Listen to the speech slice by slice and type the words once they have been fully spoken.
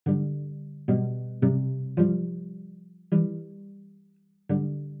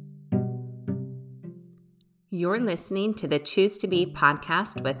You're listening to the Choose to Be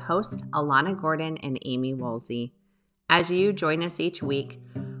podcast with host Alana Gordon and Amy Woolsey. As you join us each week,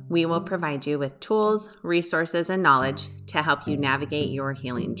 we will provide you with tools, resources, and knowledge to help you navigate your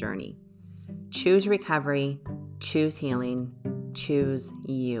healing journey. Choose recovery, choose healing, choose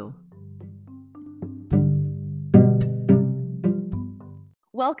you.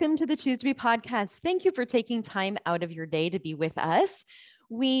 Welcome to the Choose to Be podcast. Thank you for taking time out of your day to be with us.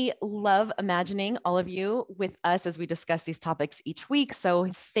 We love imagining all of you with us as we discuss these topics each week. So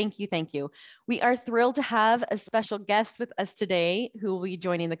thank you. Thank you. We are thrilled to have a special guest with us today who will be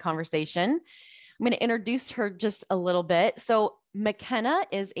joining the conversation. I'm going to introduce her just a little bit. So McKenna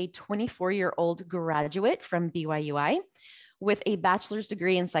is a 24-year-old graduate from BYUI with a bachelor's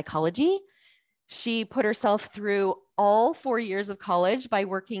degree in psychology. She put herself through all 4 years of college by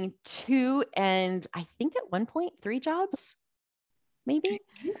working 2 and I think at one point 3 jobs. Maybe?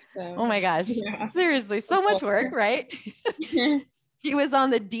 I think so. Oh my gosh. Yeah. Seriously, so much work, right? She was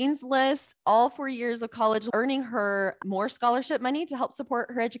on the dean's list all 4 years of college, earning her more scholarship money to help support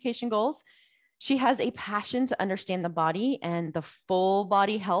her education goals. She has a passion to understand the body and the full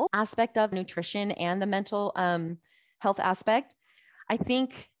body health aspect of nutrition and the mental health aspect. I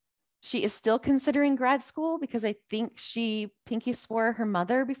think she is still considering grad school because I think she pinky swore her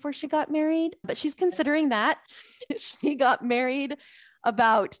mother before she got married, but she's considering that. She got married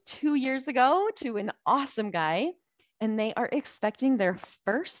about 2 years ago to an awesome guy, and they are expecting their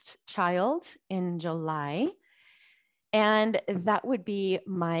first child in July. And that would be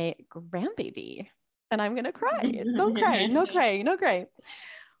my grandbaby. And I'm going to cry. Don't cry. No crying. No crying.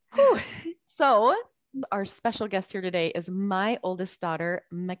 Whew. So our special guest here today is my oldest daughter,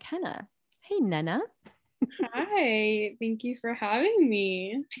 McKenna. Hey, Nana. Hi. Thank you for having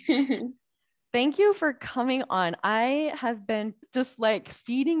me. Thank you for coming on. I have been just like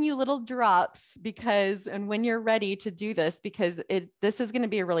feeding you little drops and when you're ready to do this, because this is going to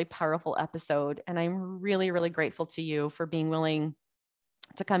be a really powerful episode. And I'm really, really grateful to you for being willing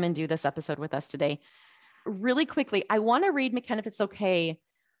to come and do this episode with us today. Really quickly, I want to read, McKenna, if it's okay,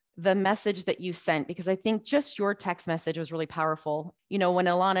 the message that you sent, because I think just your text message was really powerful. You know, when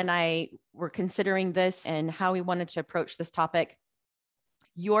Alana and I were considering this and how we wanted to approach this topic,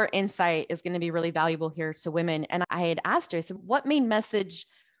 your insight is going to be really valuable here to women. And I had asked her, I said, what main message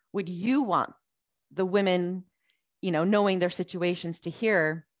would you want the women, you know, knowing their situations to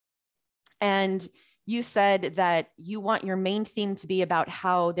hear? And you said that you want your main theme to be about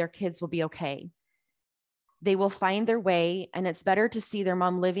how their kids will be okay. They will find their way, and it's better to see their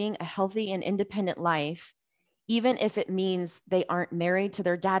mom living a healthy and independent life, even if it means they aren't married to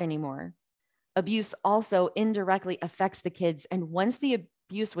their dad anymore. Abuse also indirectly affects the kids, and once the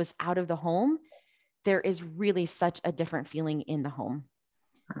abuse was out of the home, there is really such a different feeling in the home.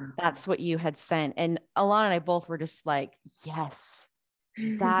 That's what you had sent. And Alana and I both were just like, yes,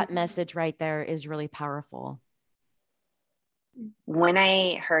 that message right there is really powerful. When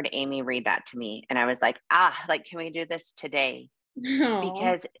I heard Amy read that to me, and I was like, can we do this today? Aww.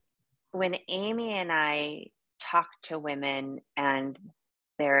 Because when Amy and I talk to women and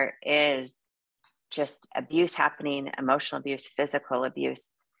there is just abuse happening, emotional abuse, physical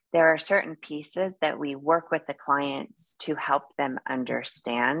abuse, there are certain pieces that we work with the clients to help them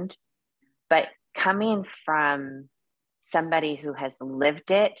understand. But coming from somebody who has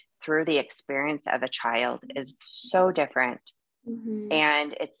lived it through the experience of a child is so different. Mm-hmm.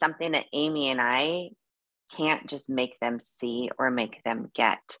 And it's something that Amy and I can't just make them see or make them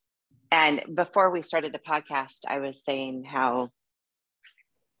get. And before we started the podcast, I was saying how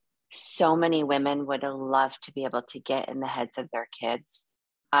so many women would love to be able to get in the heads of their kids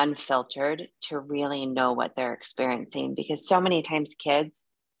unfiltered to really know what they're experiencing. Because so many times kids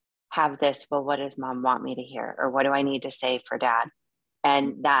have this, well, what does mom want me to hear? Or what do I need to say for dad?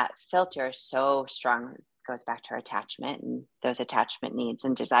 And that filter is so strong. Goes back to our attachment and those attachment needs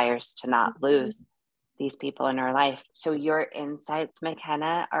and desires to not lose these people in our life. So your insights,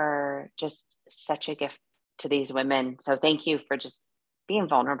 McKenna, are just such a gift to these women. So thank you for just being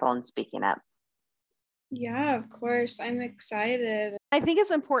vulnerable and speaking up. Yeah, of course. I'm excited. I think it's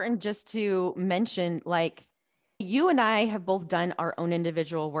important just to mention, like, you and I have both done our own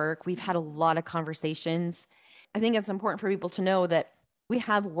individual work. We've had a lot of conversations. I think it's important for people to know that we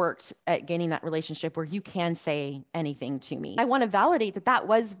have worked at gaining that relationship where you can say anything to me. I want to validate that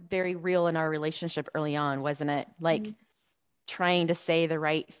was very real in our relationship early on, wasn't it? Like trying to say the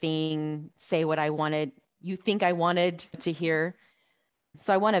right thing, say what I wanted, you think I wanted to hear.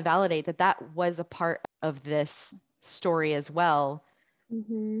 So I want to validate that was a part of this story as well.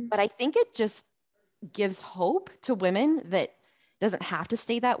 Mm-hmm. But I think it just gives hope to women that doesn't have to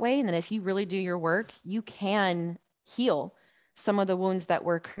stay that way. And then if you really do your work, you can heal some of the wounds that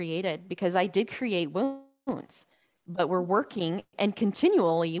were created, because I did create wounds, but we're working and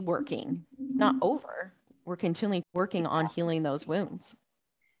continually working. It's not over. We're continually working on healing those wounds.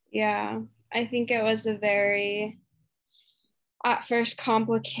 Yeah, I think it was a very, at first,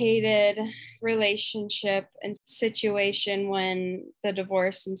 complicated relationship and situation when the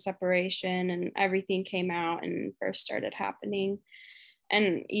divorce and separation and everything came out and first started happening.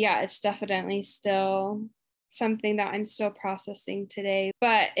 And yeah, it's definitely still something that I'm still processing today,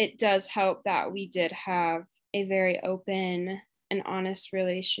 but it does help that we did have a very open and honest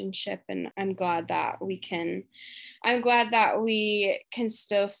relationship. And I'm glad that we can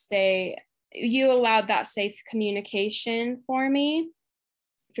still stay. You allowed that safe communication for me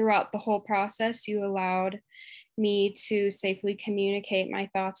throughout the whole process. You allowed me to safely communicate my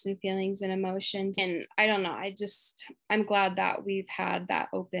thoughts and feelings and emotions. And I don't know, I'm glad that we've had that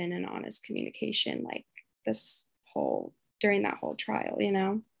open and honest communication, like during that whole trial, you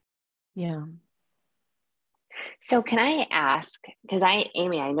know? Yeah. So can I ask, because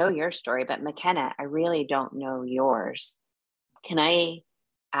Amy, I know your story, but McKenna, I really don't know yours. Can I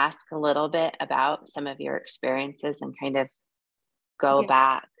ask a little bit about some of your experiences and kind of go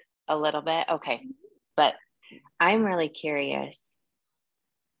back a little bit? Okay. But I'm really curious,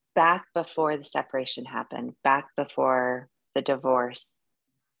 back before the separation happened, back before the divorce,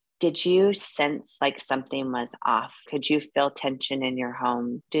 did you sense like something was off? Could you feel tension in your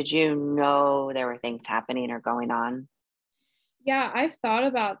home? Did you know there were things happening or going on? Yeah, I've thought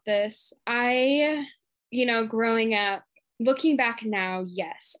about this. Growing up, looking back now,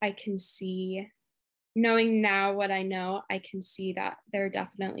 yes, I can see, knowing now what I know, I can see that there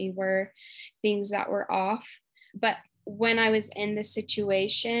definitely were things that were off. But when I was in the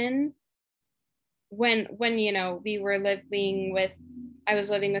situation, when I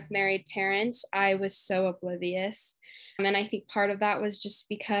was living with married parents, I was so oblivious. And I think part of that was just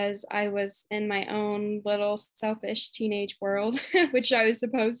because I was in my own little selfish teenage world, which I was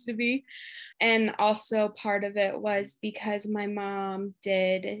supposed to be. And also part of it was because my mom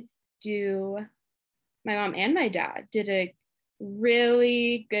and my dad did a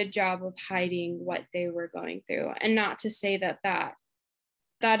really good job of hiding what they were going through. And not to say that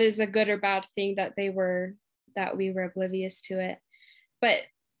is a good or bad thing that we were oblivious to it, but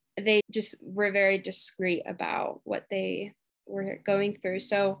they just were very discreet about what they were going through.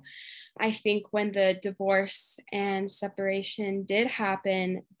 So I think when the divorce and separation did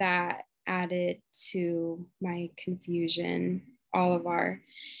happen, that added to my confusion, all of our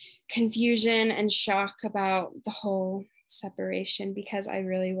confusion and shock about the whole separation, because I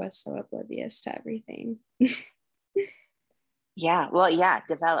really was so oblivious to everything. Yeah. Well, yeah,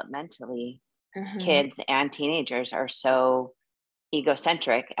 developmentally, kids and teenagers are so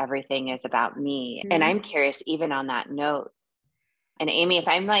egocentric. Everything is about me. And I'm curious, even on that note, and Amy, if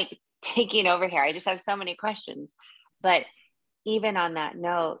I'm like taking over here, I just have so many questions. But even on that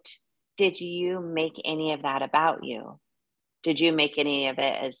note, did you make any of that about you? Did you make any of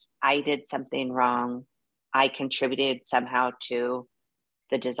it as I did something wrong? I contributed somehow to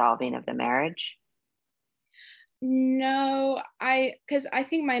the dissolving of the marriage? No, because I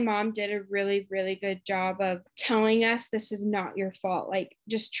think my mom did a really, really good job of telling us this is not your fault, like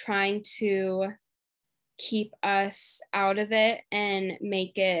just trying to keep us out of it and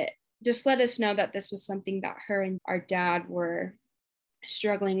just let us know that this was something that her and our dad were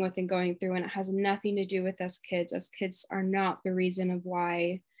struggling with and going through, and it has nothing to do with us kids. Us kids are not the reason of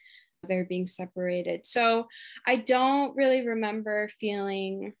why they're being separated. So I don't really remember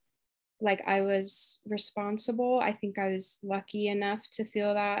feeling like I was responsible. I think I was lucky enough to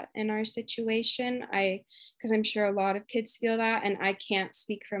feel that in our situation. Because I'm sure a lot of kids feel that, and I can't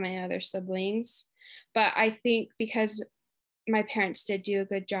speak for my other siblings. But I think because my parents did do a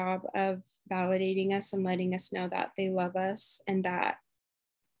good job of validating us and letting us know that they love us and that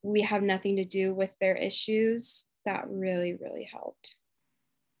we have nothing to do with their issues, that really, really helped.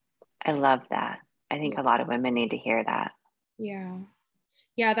 I love that. I think a lot of women need to hear that. Yeah.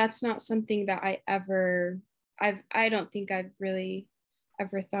 Yeah, that's not something that I don't think I've really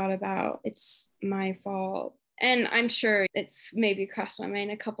ever thought about. It's my fault. And I'm sure it's maybe crossed my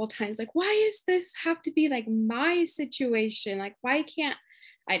mind a couple times, like, why does this have to be like my situation? Like, why can't,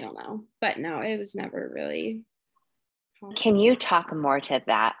 I don't know. But no, it was never really. Can you talk more to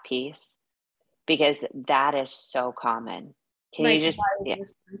that piece? Because that is so common. Can like, you just, why is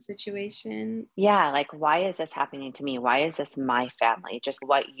this my situation? yeah, like, why is this happening to me? Why is this my family? Just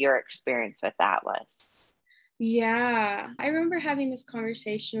what your experience with that was. Yeah, I remember having this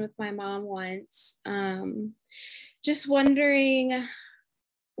conversation with my mom once. just wondering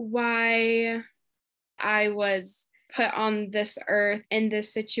why I was put on this earth in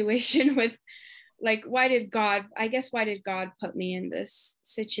this situation with, like, why did God put me in this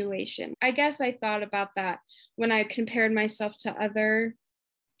situation? I guess I thought about that when I compared myself to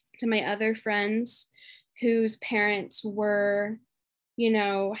my other friends whose parents were,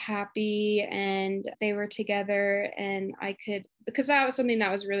 happy and they were together, and because that was something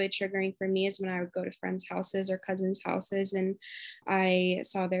that was really triggering for me, is when I would go to friends' houses or cousins' houses and I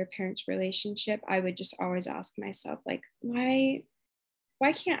saw their parents' relationship, I would just always ask myself, like, why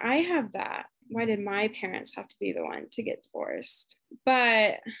can't I have that? Why did my parents have to be the one to get divorced?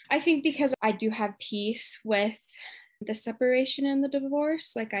 But I think because I do have peace with the separation and the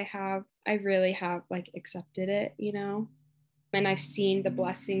divorce, like I really have like accepted it, and I've seen the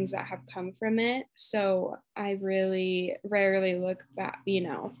blessings that have come from it. So I really rarely look back,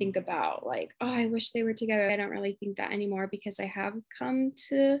 think about like, oh, I wish they were together. I don't really think that anymore, because I have come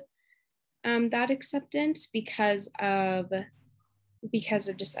to that acceptance because of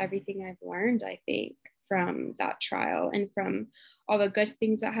just everything I've learned, I think, from that trial, and from all the good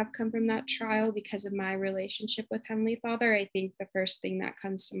things that have come from that trial because of my relationship with Heavenly Father. I think the first thing that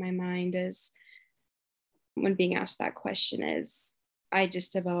comes to my mind is, when being asked that question, is I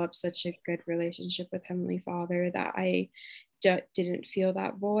just developed such a good relationship with Heavenly Father that I didn't feel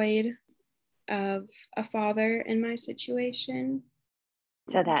that void of a father in my situation.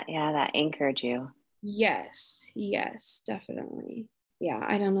 So that anchored you. Yes, definitely. Yeah,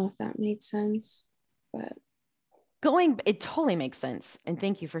 I don't know if that made sense, but it totally makes sense. And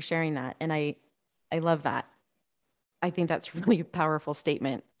thank you for sharing that. And I love that. I think that's really a powerful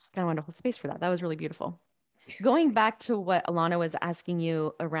statement. Just kind of want to hold space for that. That was really beautiful. Going back to what Alana was asking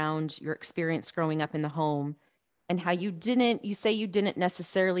you around your experience growing up in the home, and how you say you didn't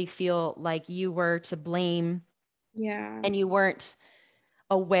necessarily feel like you were to blame. Yeah. And you weren't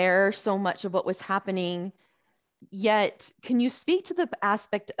aware so much of what was happening. Yet, can you speak to the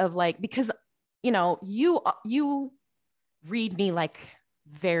aspect of like, because, you read me like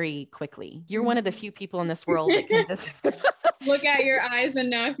very quickly. You're one of the few people in this world that can just look at your eyes and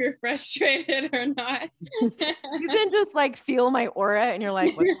know if you're frustrated or not. You can just like feel my aura and you're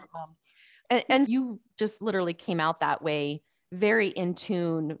like, what's up, Mom? And you just literally came out that way, very in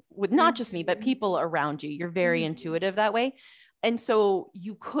tune with not just me, but people around you. You're very intuitive that way. And so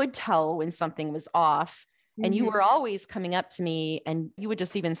you could tell when something was off. And you were always coming up to me, and you would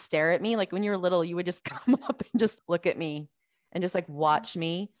just even stare at me. Like when you were little, you would just come up and just look at me and just like watch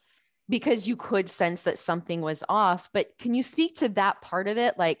me, because you could sense that something was off. But can you speak to that part of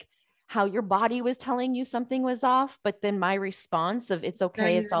it? Like how your body was telling you something was off, but then my response of it's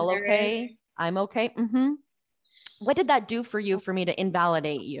okay, it's all okay, I'm okay. Mm-hmm. What did that do for you, for me to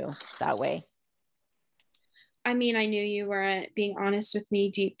invalidate you that way? I mean, I knew you weren't being honest with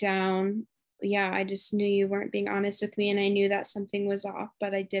me deep down. Yeah, I just knew you weren't being honest with me, and I knew that something was off,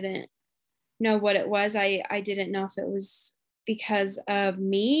 but I didn't know what it was. I didn't know if it was because of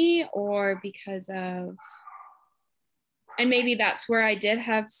me or because of, and maybe that's where I did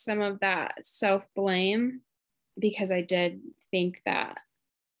have some of that self-blame, because I did think that.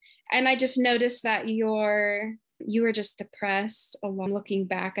 And I just noticed that you were just depressed. Looking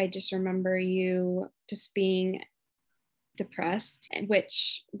back, I just remember you just being depressed,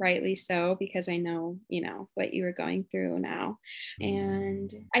 which rightly so, because I know, what you were going through now.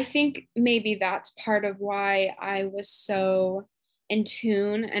 And I think maybe that's part of why I was so in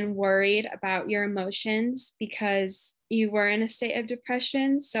tune and worried about your emotions, because you were in a state of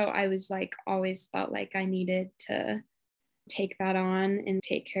depression. So I was like, always felt like I needed to take that on and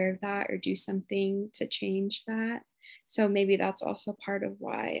take care of that or do something to change that. So maybe that's also part of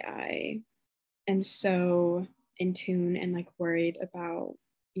why I am so in tune and like worried about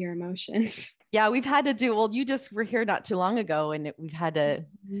your emotions. Yeah, we've had to do, well, you just were here not too long ago, and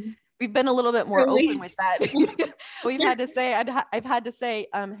we've been a little bit more open with that. We've had to say, I've had to say,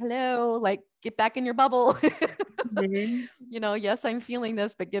 hello, like get back in your bubble. Yes, I'm feeling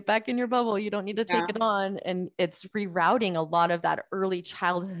this, but get back in your bubble. You don't need to take it on. And it's rerouting a lot of that early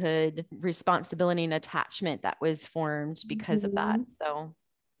childhood responsibility and attachment that was formed because of that. So,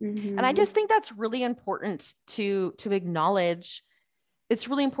 and I just think that's really important to acknowledge. It's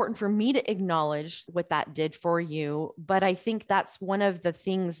really important for me to acknowledge what that did for you. But I think that's one of the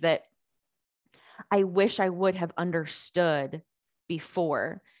things that I wish I would have understood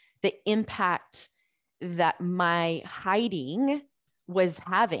before, the impact that my hiding was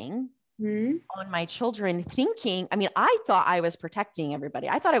having on my children. I thought I was protecting everybody.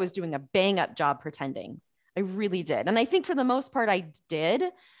 I thought I was doing a bang up job pretending. I really did. And I think for the most part I did,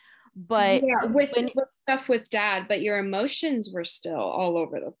 But yeah, with when, stuff with dad, but your emotions were still all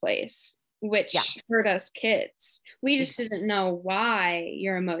over the place, which yeah, hurt us kids. We just didn't know why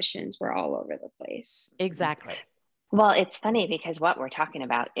your emotions were all over the place. exactly. Well, it's funny because what we're talking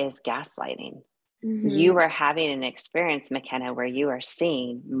about is gaslighting. Mm-hmm. You are having an experience, McKenna, where you are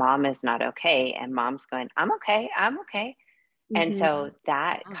seeing mom is not okay, and mom's going, I'm okay, I'm okay. And Mm-hmm. so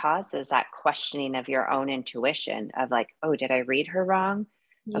that causes that questioning of your own intuition of like, oh, did I read her wrong?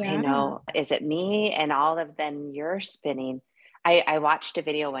 Okay, Yeah. no, is it me? And all of then you're spinning. I watched a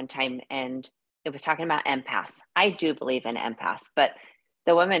video one time and it was talking about empaths. I do believe in empaths, but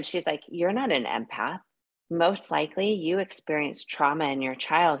the woman, she's like, you're not an empath. Most likely you experienced trauma in your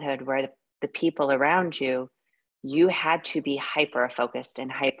childhood where the people around you, you had to be hyper focused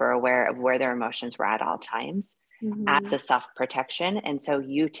and hyper aware of where their emotions were at all times as Mm-hmm. a self protection. And so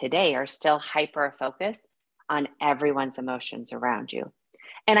you today are still hyper focused on everyone's emotions around you.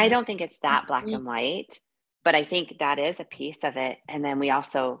 And I don't think it's that black and white, but I think that is a piece of it. And then we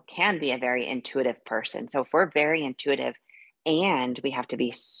also can be a very intuitive person. So if we're very intuitive and we have to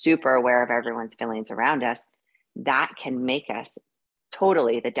be super aware of everyone's feelings around us, that can make us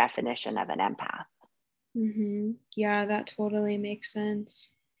totally the definition of an empath. Mm-hmm. Yeah, that totally makes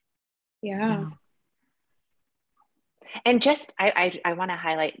sense. Yeah. And just, I want to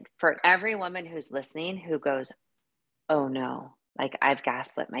highlight for every woman who's listening who goes, oh no, like I've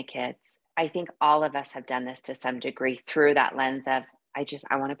gaslit my kids. I think all of us have done this to some degree through that lens of,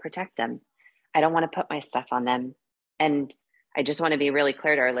 I want to protect them. I don't want to put my stuff on them. And I just want to be really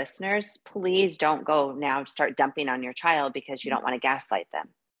clear to our listeners, please don't go now start dumping on your child because you don't want to gaslight them.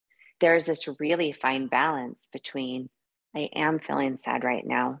 There's this really fine balance between, I am feeling sad right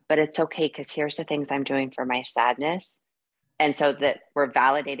now, but it's okay because here's the things I'm doing for my sadness. And so that we're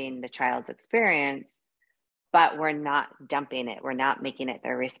validating the child's experience, but we're not dumping it. We're not making it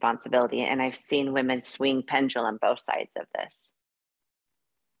their responsibility. And I've seen women swing pendulum both sides of this.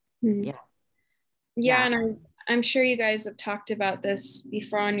 Mm-hmm. Yeah. Yeah, and I'm sure you guys have talked about this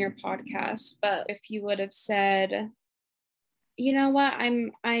before on your podcast, but if you would have said, you know what, I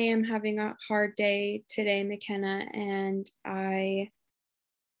am having a hard day today, McKenna, and I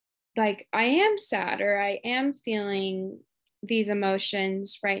am sad or I am feeling these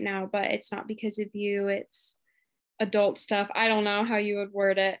emotions right now, but it's not because of you, it's adult stuff. I don't know how you would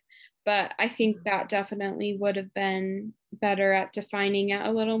word it, but I think that definitely would have been better at defining it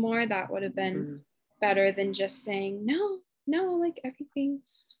a little more. That would have been better than just saying, no, like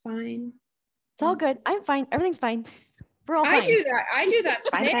everything's fine. It's all good. I'm fine. Everything's fine. We're all I fine. do that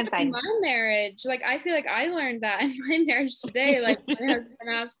today Fine. in my marriage. Like, I feel like I learned that in my marriage today. Like, my husband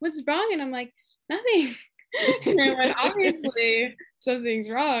asked, what's wrong? And I'm like, nothing. And I went, obviously something's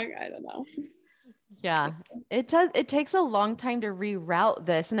wrong. I don't know. Yeah, it takes a long time to reroute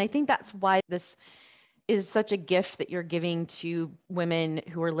this. And I think that's why this is such a gift that you're giving to women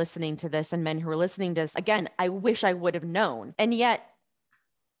who are listening to this and men who are listening to this. Again, I wish I would have known. And yet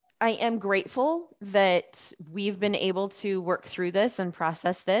I am grateful that we've been able to work through this and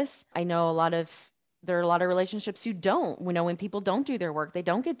process this. I know there are a lot of relationships who don't, when people don't do their work, they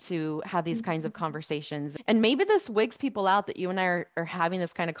don't get to have these kinds of conversations. And maybe this wigs people out that you and I are having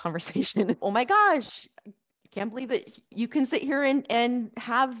this kind of conversation. Oh my gosh, I can't believe that you can sit here and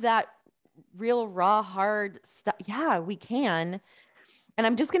have that real raw, hard stuff. Yeah, we can. And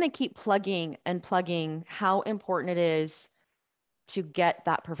I'm just going to keep plugging and plugging how important it is to get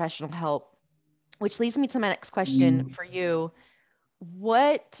that professional help, which leads me to my next question for you.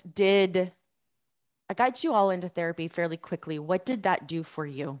 I got you all into therapy fairly quickly. What did that do for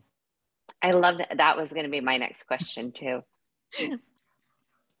you? I love that. That was going to be my next question too.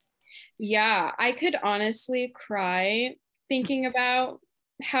 Yeah, I could honestly cry thinking about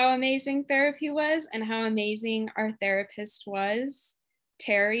how amazing therapy was and how amazing our therapist was.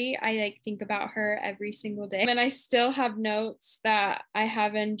 Terry, I think about her every single day. And I still have notes that I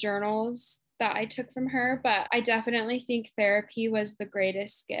have in journals that I took from her, but I definitely think therapy was the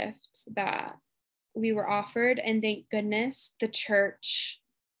greatest gift that we were offered. And thank goodness the church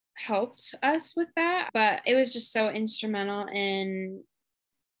helped us with that. But it was just so instrumental in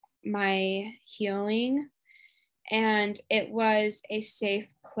my healing. And it was a safe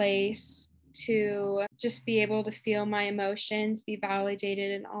place to just be able to feel my emotions, be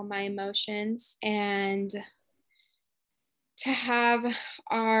validated in all my emotions, and to have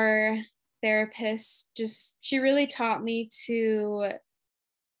our therapist she really taught me to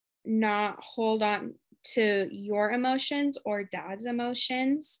not hold on to your emotions or dad's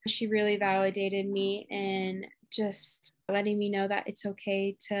emotions. She really validated me and just letting me know that it's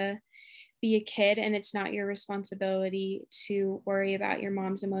okay to be a kid and it's not your responsibility to worry about your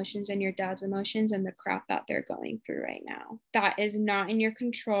mom's emotions and your dad's emotions and the crap that they're going through right now. That is not in your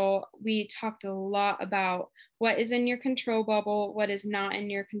control. We talked a lot about what is in your control bubble, what is not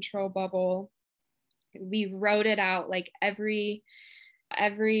in your control bubble. We wrote it out like every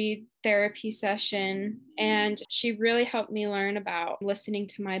therapy session, and she really helped me learn about listening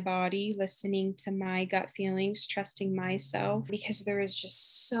to my body, listening to my gut feelings, trusting myself, because there is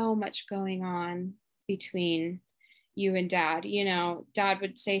just so much going on between you and dad. You know, dad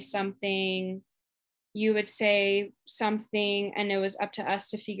would say something, you would say something, and it was up to us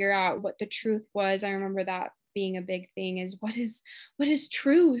to figure out what the truth was. I remember that being a big thing, is what is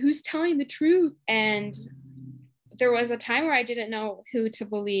true? Who's telling the truth? And there was a time where I didn't know who to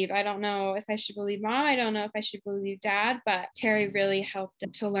believe. I don't know if I should believe mom. I don't know if I should believe dad, but Terry really helped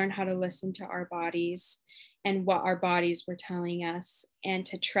to learn how to listen to our bodies and what our bodies were telling us, and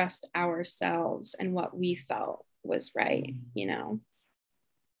to trust ourselves and what we felt was right, you know.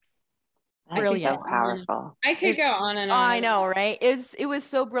 Brilliant. So powerful. I could go on and on. I know, right? It was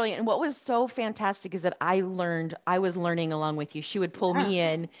so brilliant. And what was so fantastic is that I was learning along with you. She would pull me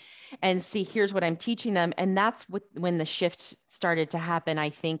in and see, here's what I'm teaching them. And that's when the shift started to happen, I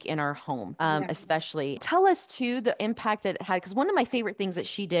think, in our home, especially. Tell us too, the impact that it had, because one of my favorite things that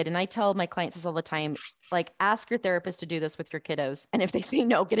she did, and I tell my clients this all the time, like, ask your therapist to do this with your kiddos. And if they say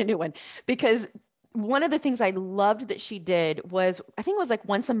no, get a new one. Because one of the things I loved that she did was, I think it was like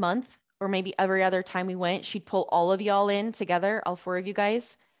once a month, or maybe every other time we went, she'd pull all of y'all in together, all 4 of you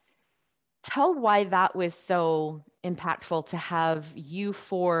guys. Tell why that was so impactful to have you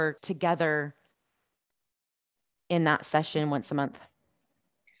 4 together in that session once a month.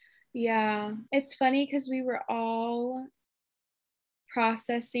 Yeah, it's funny because we were all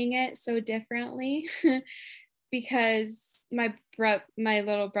processing it so differently because my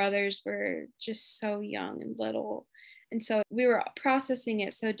little brothers were just so young and little. And so we were processing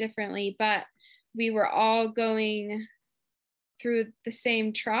it so differently, but we were all going through the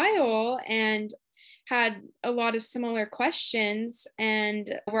same trial and had a lot of similar questions,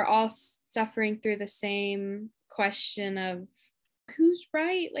 and we're all suffering through the same question of who's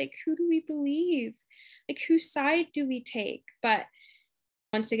right? Like, who do we believe? Like, whose side do we take? But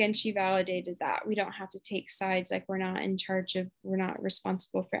once again, she validated that we don't have to take sides. Like, we're not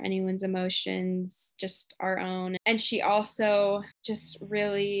responsible for anyone's emotions, just our own. And she also just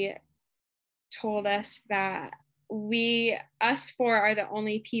really told us that us 4 are the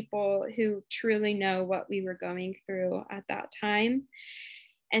only people who truly know what we were going through at that time.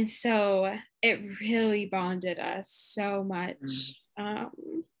 And so it really bonded us so much.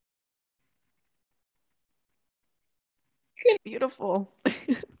 Beautiful.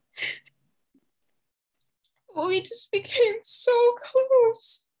 Well, we just became so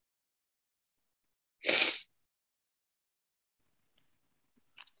close.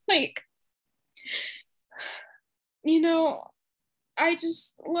 Like, you know, I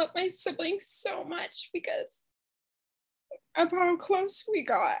just love my siblings so much because of how close we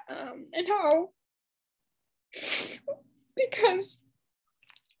got, and because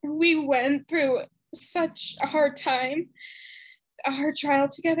we went through such a hard time, a hard trial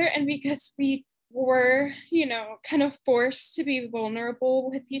together, and because we were, you know, kind of forced to be vulnerable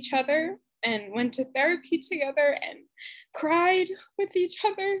with each other and went to therapy together and cried with each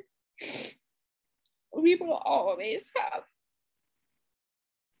other, we will always have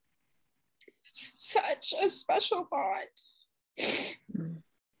such a special bond.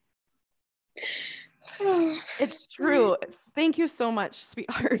 It's true. Thank you so much,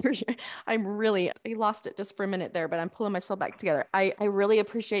 sweetheart. I lost it just for a minute there, but I'm pulling myself back together. I really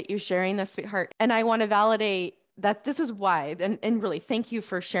appreciate you sharing this, sweetheart. And I want to validate that this is why, and really thank you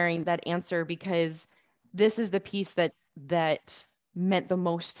for sharing that answer, because this is the piece that meant the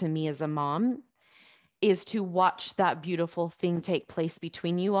most to me as a mom, is to watch that beautiful thing take place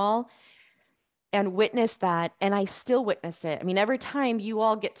between you all and witness that. And I still witness it. I mean, every time you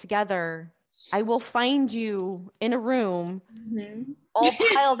all get together, I will find you in a room, all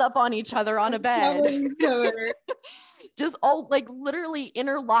piled up on each other on a bed, just all like literally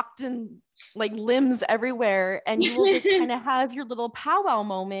interlocked and like limbs everywhere. And you will just kind of have your little powwow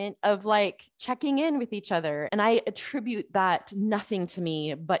moment of like checking in with each other. And I attribute that nothing to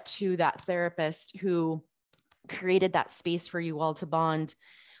me, but to that therapist who created that space for you all to bond.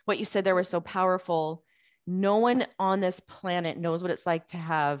 What you said there was so powerful. No one on this planet knows what it's like to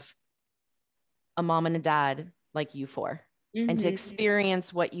have a mom and a dad like you 4, and to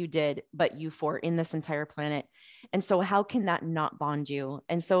experience what you did, but you 4 in this entire planet. And so how can that not bond you?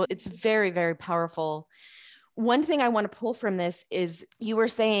 And so it's very, very powerful. One thing I want to pull from this is you were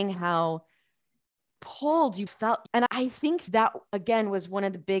saying how pulled, you felt. And I think that again was one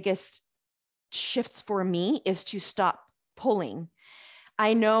of the biggest shifts for me, is to stop pulling.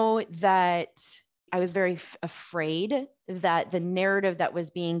 I know that I was very afraid that the narrative that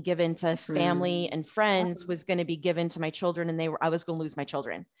was being given to family and friends was going to be given to my children, and I was going to lose my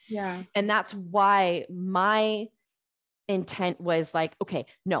children. Yeah. And that's why my intent was like, okay,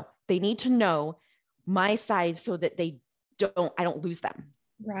 no, they need to know my side so that I don't lose them.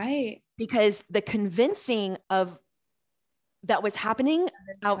 Right. Because the convincing of that was happening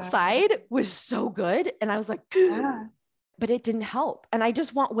outside was so good. And I was like, yeah. But it didn't help. And I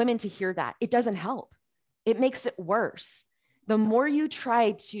just want women to hear that. It doesn't help. It makes it worse. The more you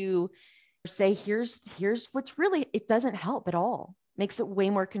try to say, here's what's really, it doesn't help at all. Makes it way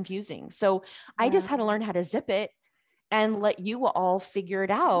more confusing. So I just had to learn how to zip it and let you all figure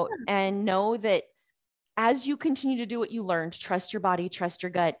it out, and know that as you continue to do what you learned, trust your body, trust your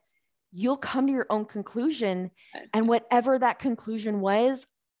gut, you'll come to your own conclusion. Yes. And whatever that conclusion was,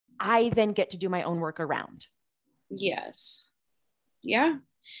 I then get to do my own work around. Yes. Yeah.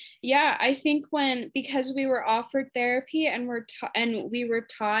 Yeah. I think because we were offered therapy and we were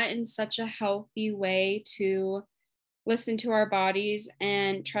taught in such a healthy way to listen to our bodies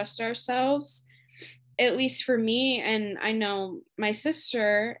and trust ourselves, at least for me, and I know my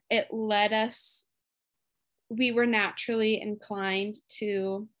sister, we were naturally inclined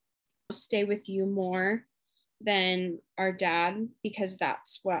to stay with you more than our dad, because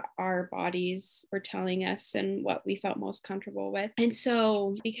that's what our bodies were telling us and what we felt most comfortable with. And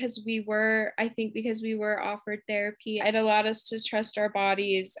so because we were offered therapy, it allowed us to trust our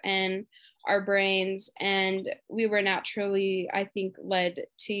bodies and our brains, and we were naturally, I think, led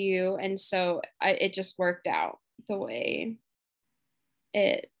to you. And so it just worked out the way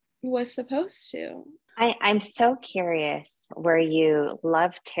it was supposed to. I'm so curious, where you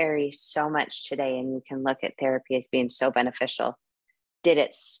love Terry so much today and you can look at therapy as being so beneficial. Did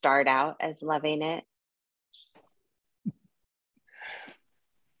it start out as loving it?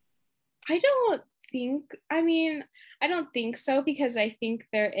 I don't think so, because I think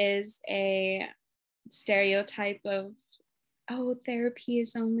there is a stereotype of, oh, therapy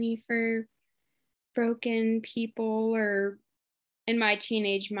is only for broken people, or in my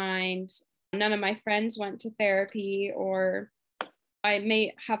teenage mind, none of my friends went to therapy, or I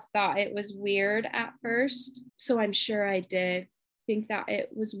may have thought it was weird at first. So I'm sure I did think that it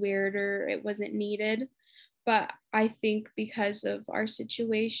was weird or it wasn't needed. But I think because of our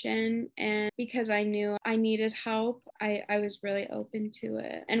situation and because I knew I needed help, I was really open to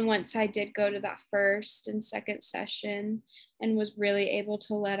it. And once I did go to that first and second session and was really able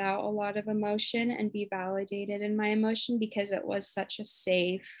to let out a lot of emotion and be validated in my emotion, because it was such a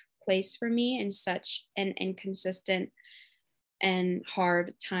safe place for me in such an inconsistent and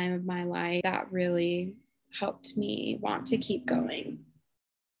hard time of my life, that really helped me want to keep going,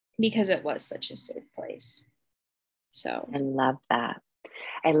 because it was such a safe place. So I love that.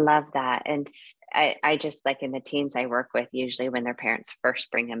 And I just, like, in the teens I work with, usually when their parents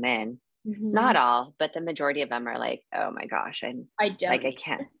first bring them in, not all, but the majority of them are like, oh my gosh, I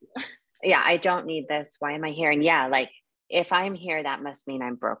can't. Yeah, I don't need this. Why am I here? And yeah, like, if I'm here, that must mean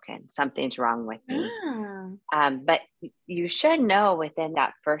I'm broken. Something's wrong with me. But you should know within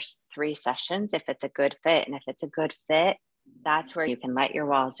that first 3 sessions if it's a good fit. And if it's a good fit, that's where you can let your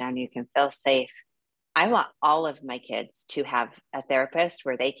walls down. You can feel safe. I want all of my kids to have a therapist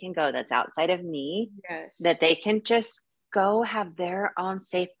where they can go, that's outside of me, that they can just go have their own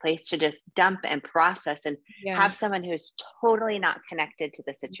safe place to just dump and process, and have someone who's totally not connected to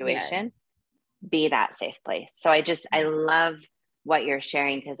the situation be that safe place. So I love what you're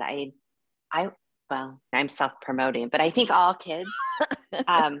sharing, because I'm self-promoting, but I think all kids,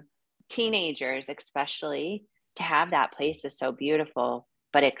 teenagers especially, to have that place is so beautiful,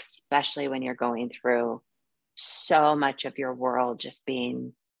 but especially when you're going through so much of your world just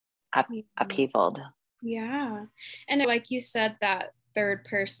being upheavaled. Yeah. And like you said, that third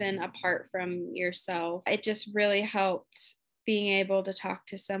person apart from yourself, it just really helped being able to talk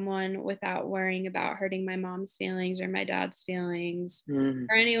to someone without worrying about hurting my mom's feelings or my dad's feelings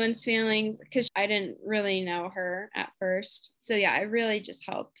or anyone's feelings, because I didn't really know her at first. So yeah, it really just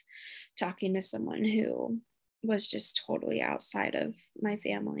helped talking to someone who was just totally outside of my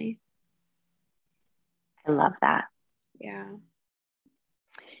family. I love that. Yeah.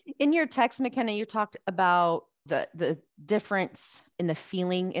 In your text, McKenna, you talked about the difference in the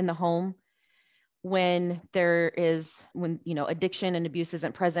feeling in the home when addiction and abuse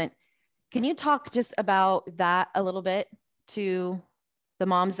isn't present. Can you talk just about that a little bit to the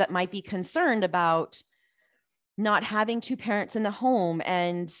moms that might be concerned about not having 2 parents in the home,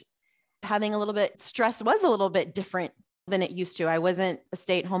 and having a little bit, stress was a little bit different than it used to. I wasn't a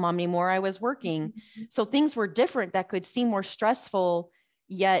stay-at-home mom anymore. I was working. So things were different that could seem more stressful,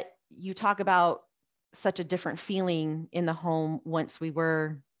 yet you talk about such a different feeling in the home once we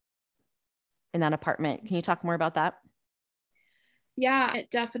were in that apartment. Can you talk more about that? Yeah, it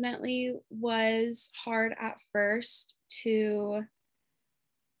definitely was hard at first to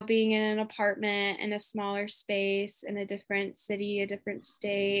being in an apartment in a smaller space in a different city, a different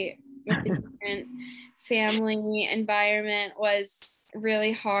state with a different family environment was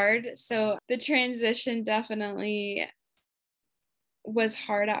really hard. So the transition definitely was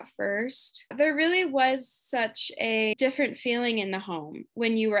hard at first. There really was such a different feeling in the home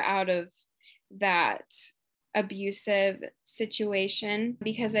when you were out of that abusive situation,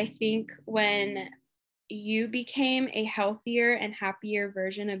 because I think when you became a healthier and happier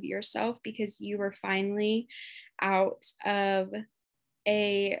version of yourself because you were finally out of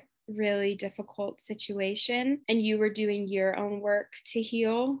a really difficult situation and you were doing your own work to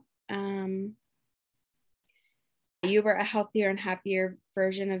heal. You were a healthier and happier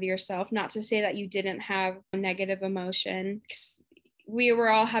version of yourself. Not to say that you didn't have negative emotion. We were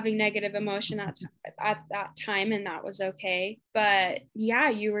all having negative emotion at that time, and that was okay. But yeah,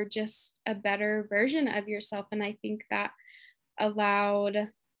 you were just a better version of yourself. And I think that allowed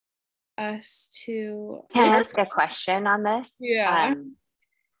us to. Can I ask a question on this? Yeah.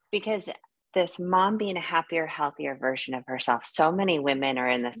 Because this mom being a happier, healthier version of herself, so many women are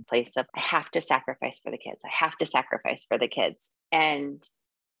in this place of, I have to sacrifice for the kids. I have to sacrifice for the kids. And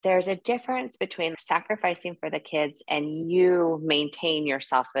there's a difference between sacrificing for the kids and you maintain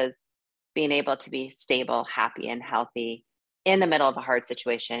yourself as being able to be stable, happy, and healthy in the middle of a hard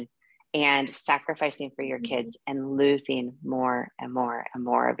situation, and sacrificing for your kids and losing more and more and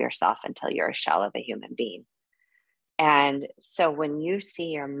more of yourself until you're a shell of a human being. And so when you see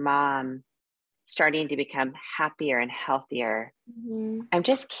your mom starting to become happier and healthier, I'm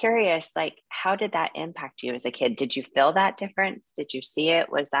just curious, like, how did that impact you as a kid? Did you feel that difference? Did you see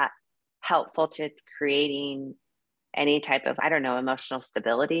it? Was that helpful to creating any type of, I don't know, emotional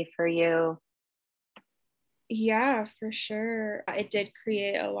stability for you? Yeah, for sure. It did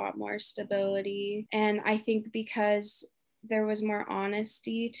create a lot more stability. And I think because there was more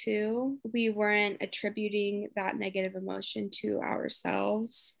honesty too, we weren't attributing that negative emotion to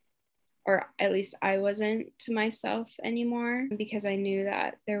ourselves, or at least I wasn't to myself anymore, because I knew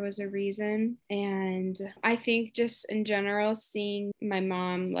that there was a reason. And I think just in general, seeing my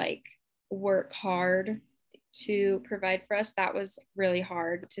mom like work hard to provide for us, that was really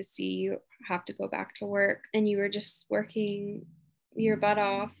hard to see you have to go back to work and you were just working your butt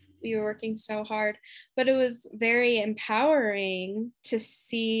off. You were working so hard, but it was very empowering to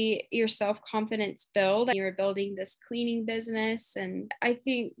see your self-confidence build. You were building this cleaning business. And I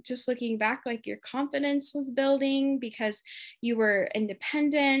think just looking back, like your confidence was building because you were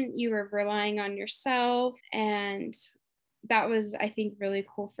independent, you were relying on yourself. And that was, I think, really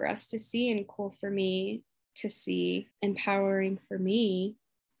cool for us to see and cool for me to see, empowering for me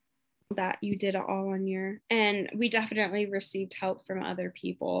that you did it all on your, and we definitely received help from other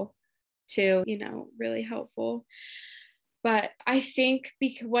people too, really helpful. But I think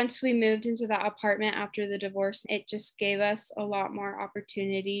because once we moved into that apartment after the divorce, it just gave us a lot more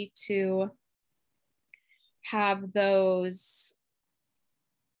opportunity to have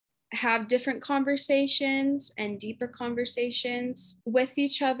different conversations and deeper conversations with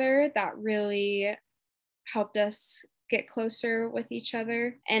each other that really helped us get closer with each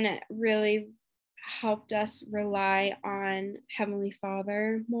other. And it really helped us rely on Heavenly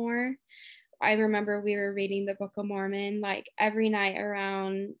Father more. I remember we were reading the Book of Mormon like every night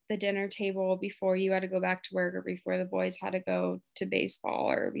around the dinner table before you had to go back to work, or before the boys had to go to baseball,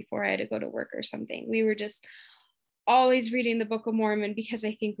 or before I had to go to work or something. We were just always reading the Book of Mormon because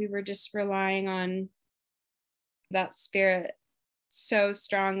I think we were just relying on that spirit so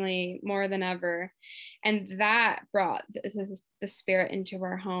strongly, more than ever. And that brought the spirit into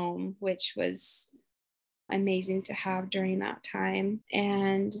our home, which was amazing to have during that time.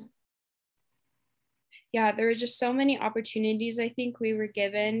 And yeah, there were just so many opportunities I think we were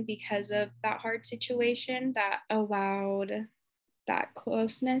given because of that hard situation that allowed that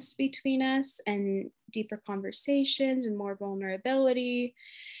closeness between us and deeper conversations and more vulnerability,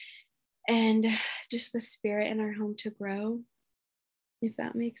 and just the spirit in our home to grow, if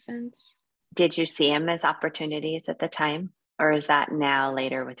that makes sense. Did you see them as opportunities at the time? Or is that now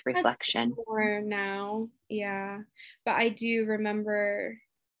later with reflection? That's more now, yeah. But I do remember,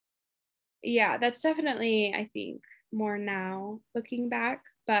 yeah, that's definitely, I think, more now looking back.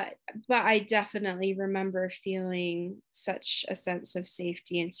 but I definitely remember feeling such a sense of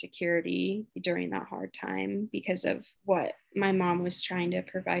safety and security during that hard time because of what my mom was trying to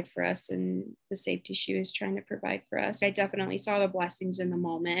provide for us and the safety she was trying to provide for us. I definitely saw the blessings in the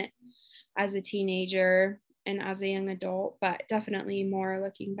moment as a teenager and as a young adult, but definitely more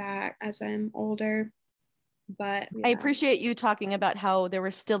looking back as I'm older. But yeah. I appreciate you talking about how there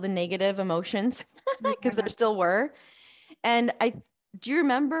were still the negative emotions because there still were. And do you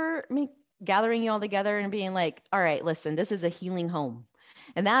remember me gathering you all together and being like, all right, listen, this is a healing home.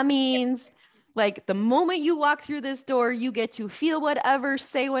 And that means like the moment you walk through this door, you get to feel whatever,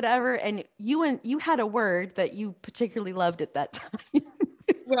 say whatever. And you had a word that you particularly loved at that time.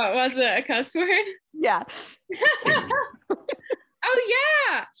 What was it? A cuss word? Yeah. Oh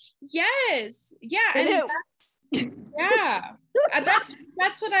yeah. Yes. Yeah. Yeah.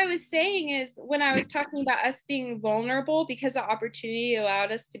 That's what I was saying is when I was talking about us being vulnerable, because the opportunity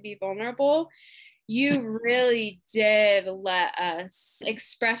allowed us to be vulnerable, you really did let us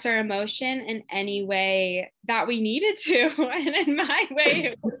express our emotion in any way that we needed to. And in my way,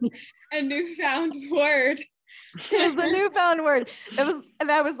 it was a newfound word. It was a newfound word. And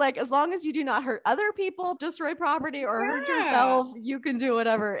I was like, as long as you do not hurt other people, destroy property, or hurt yourself, you can do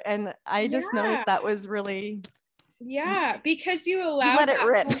whatever. And I just noticed that was really... Yeah, because you allowed let it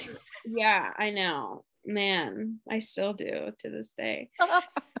rip. Yeah, I know. Man, I still do to this day.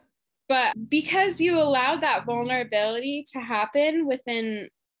 But because you allowed that vulnerability to happen within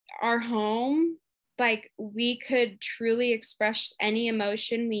our home, like we could truly express any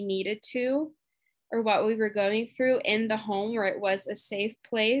emotion we needed to or what we were going through in the home where it was a safe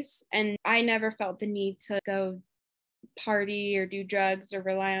place. And I never felt the need to go party or do drugs or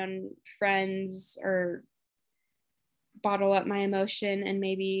rely on friends or bottle up my emotion in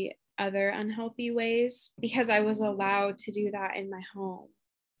maybe other unhealthy ways because I was allowed to do that in my home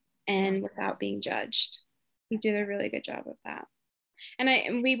and without being judged. You did a really good job of that.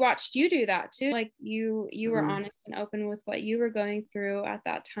 And we watched you do that too. Like you were honest and open with what you were going through at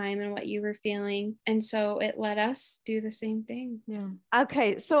that time and what you were feeling. And so it let us do the same thing. Yeah.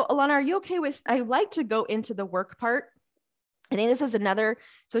 Okay. So Alana, are you okay with, I like to go into the work part. I think this is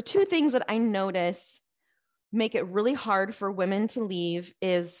so two things that I notice make it really hard for women to leave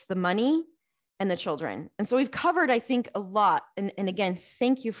is the money and the children. And so we've covered, I think, a lot. And again,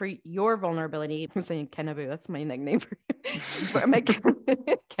 thank you for your vulnerability. I'm saying Kenaboo, that's my nickname for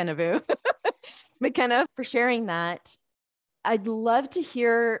Kenaboo. McKenna, for sharing that. I'd love to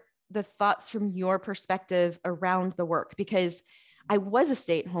hear the thoughts from your perspective around the work, because I was a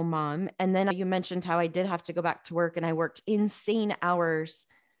stay-at-home mom. And then you mentioned how I did have to go back to work and I worked insane hours.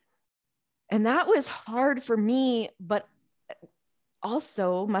 And that was hard for me, but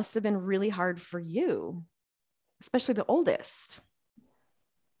also must have been really hard for you, especially the oldest.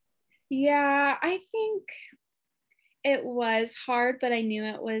 Yeah, I think it was hard, but I knew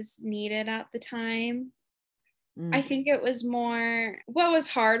it was needed at the time. I think it was more, what was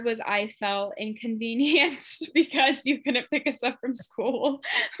hard was I felt inconvenienced because you couldn't pick us up from school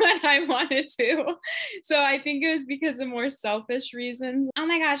when I wanted to. So I think it was because of more selfish reasons. Oh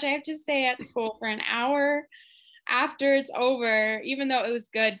my gosh, I have to stay at school for an hour after it's over, even though it was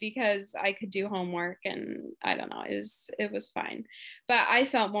good because I could do homework and I don't know, it was fine. But I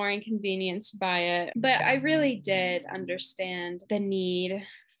felt more inconvenienced by it. But I really did understand the need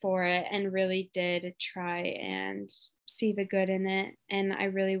for it and really did try and see the good in it. And I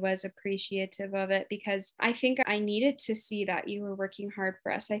really was appreciative of it because I think I needed to see that you were working hard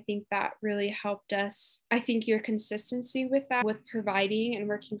for us. I think that really helped us. I think your consistency with that, with providing and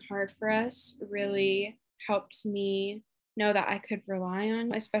working hard for us, really helped me know that I could rely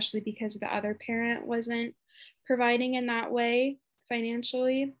on, especially because the other parent wasn't providing in that way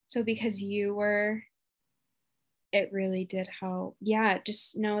financially. So because you were, it really did help. Yeah,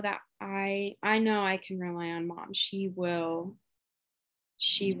 just know that I know I can rely on mom. She will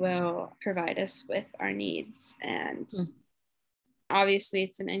provide us with our needs. And obviously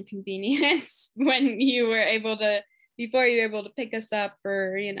it's an inconvenience when you were able to, before you were able to pick us up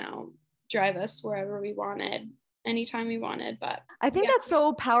or, drive us wherever we wanted, anytime we wanted. But I think that's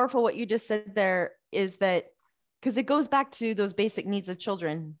so powerful. What you just said there is that, because it goes back to those basic needs of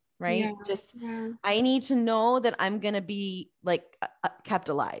children, right? I need to know that I'm going to be like kept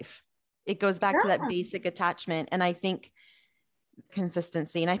alive. It goes back to that basic attachment. And I think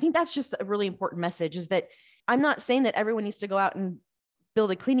consistency. And I think that's just a really important message, is that I'm not saying that everyone needs to go out and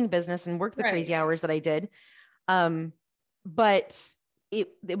build a cleaning business and work the crazy hours that I did. But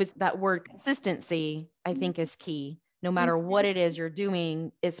it was that word consistency, I think, is key. No matter what it is you're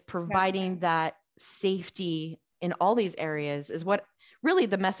doing, is providing that safety in all these areas is what really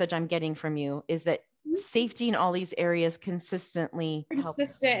the message I'm getting from you is that safety in all these areas consistently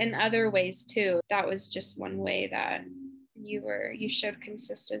consistent in other ways too. That was just one way that you showed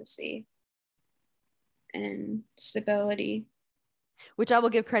consistency and stability. Which I will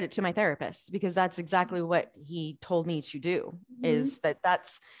give credit to my therapist, because that's exactly what he told me to do, is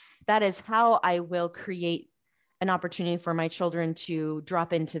that is how I will create an opportunity for my children to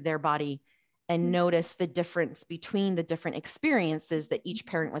drop into their body and notice the difference between the different experiences that each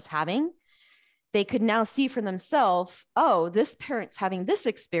parent was having. They could now see for themselves, oh, this parent's having this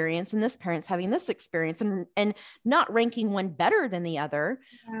experience and this parent's having this experience, and not ranking one better than the other,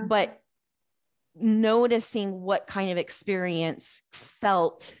 but noticing what kind of experience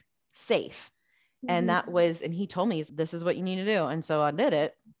felt safe. And that was, and he told me, this is what you need to do. And so I did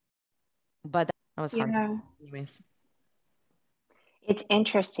it, but that was hard. Anyways. It's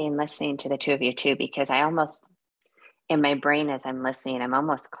interesting listening to the two of you too, because I almost, in my brain as I'm listening, I'm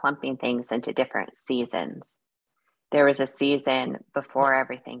almost clumping things into different seasons. There was a season before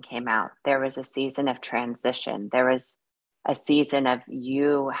everything came out. There was a season of transition. There was a season of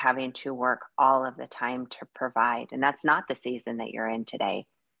you having to work all of the time to provide. And that's not the season that you're in today.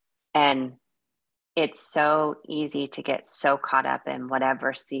 And it's so easy to get so caught up in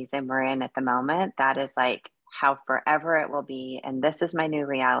whatever season we're in at the moment. That is like how forever it will be. And this is my new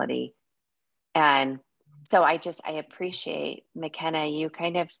reality. And so I appreciate, McKenna, you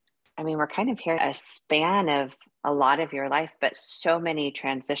kind of, I mean, we're kind of here a span of a lot of your life, but so many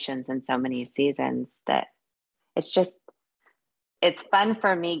transitions and so many seasons that it's fun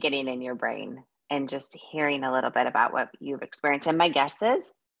for me getting in your brain and just hearing a little bit about what you've experienced. And my guess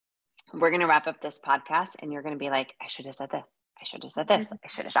is we're going to wrap up this podcast and you're going to be like, I should have said this. I should have said this. I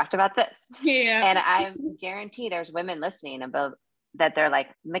should have talked about this. Yeah. And I guarantee there's women listening about that. They're like,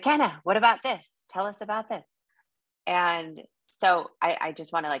 McKenna, what about this? Tell us about this. And so I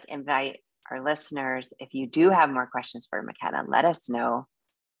just want to like invite our listeners, if you do have more questions for McKenna, let us know,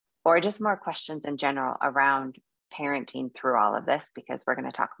 or just more questions in general around parenting through all of this, because we're going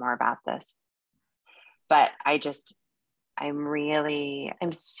to talk more about this. But I'm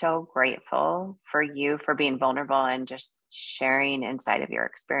so grateful for you for being vulnerable and just sharing inside of your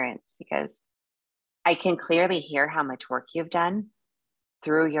experience, because I can clearly hear how much work you've done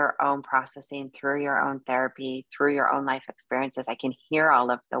through your own processing, through your own therapy, through your own life experiences. I can hear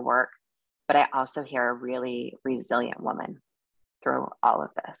all of the work, but I also hear a really resilient woman through all of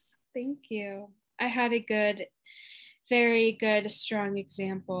this. Thank you. I had a very good, strong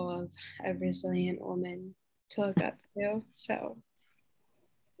example of a resilient woman to look up to. So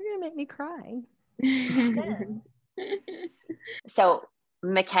you're going to make me cry. So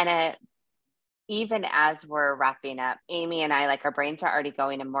McKenna, even as we're wrapping up, Amy and I, like, our brains are already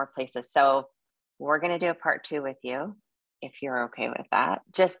going in more places. So we're going to do a part 2 with you, if you're okay with that.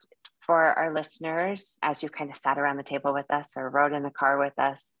 Just for our listeners, as you kind of sat around the table with us or rode in the car with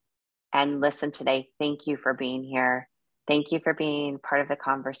us and listened today, thank you for being here. Thank you for being part of the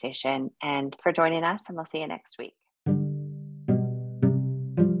conversation and for joining us. And we'll see you next week.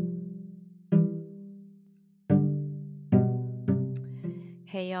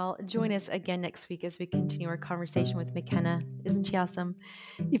 Hey, y'all, join us again next week as we continue our conversation with McKenna. Isn't she awesome?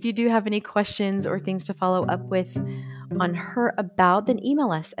 If you do have any questions or things to follow up with on her about, then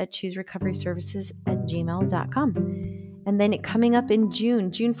email us at chooserecoveryservices@gmail.com. And then coming up in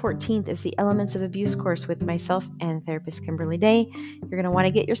June 14th, is the Elements of Abuse course with myself and therapist Kimberly Day. You're going to want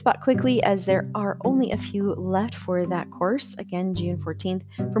to get your spot quickly, as there are only a few left for that course. Again, June 14th.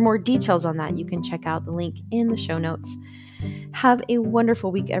 For more details on that, you can check out the link in the show notes. Have a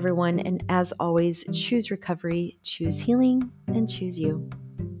wonderful week, everyone. And as always, choose recovery, choose healing, and choose you.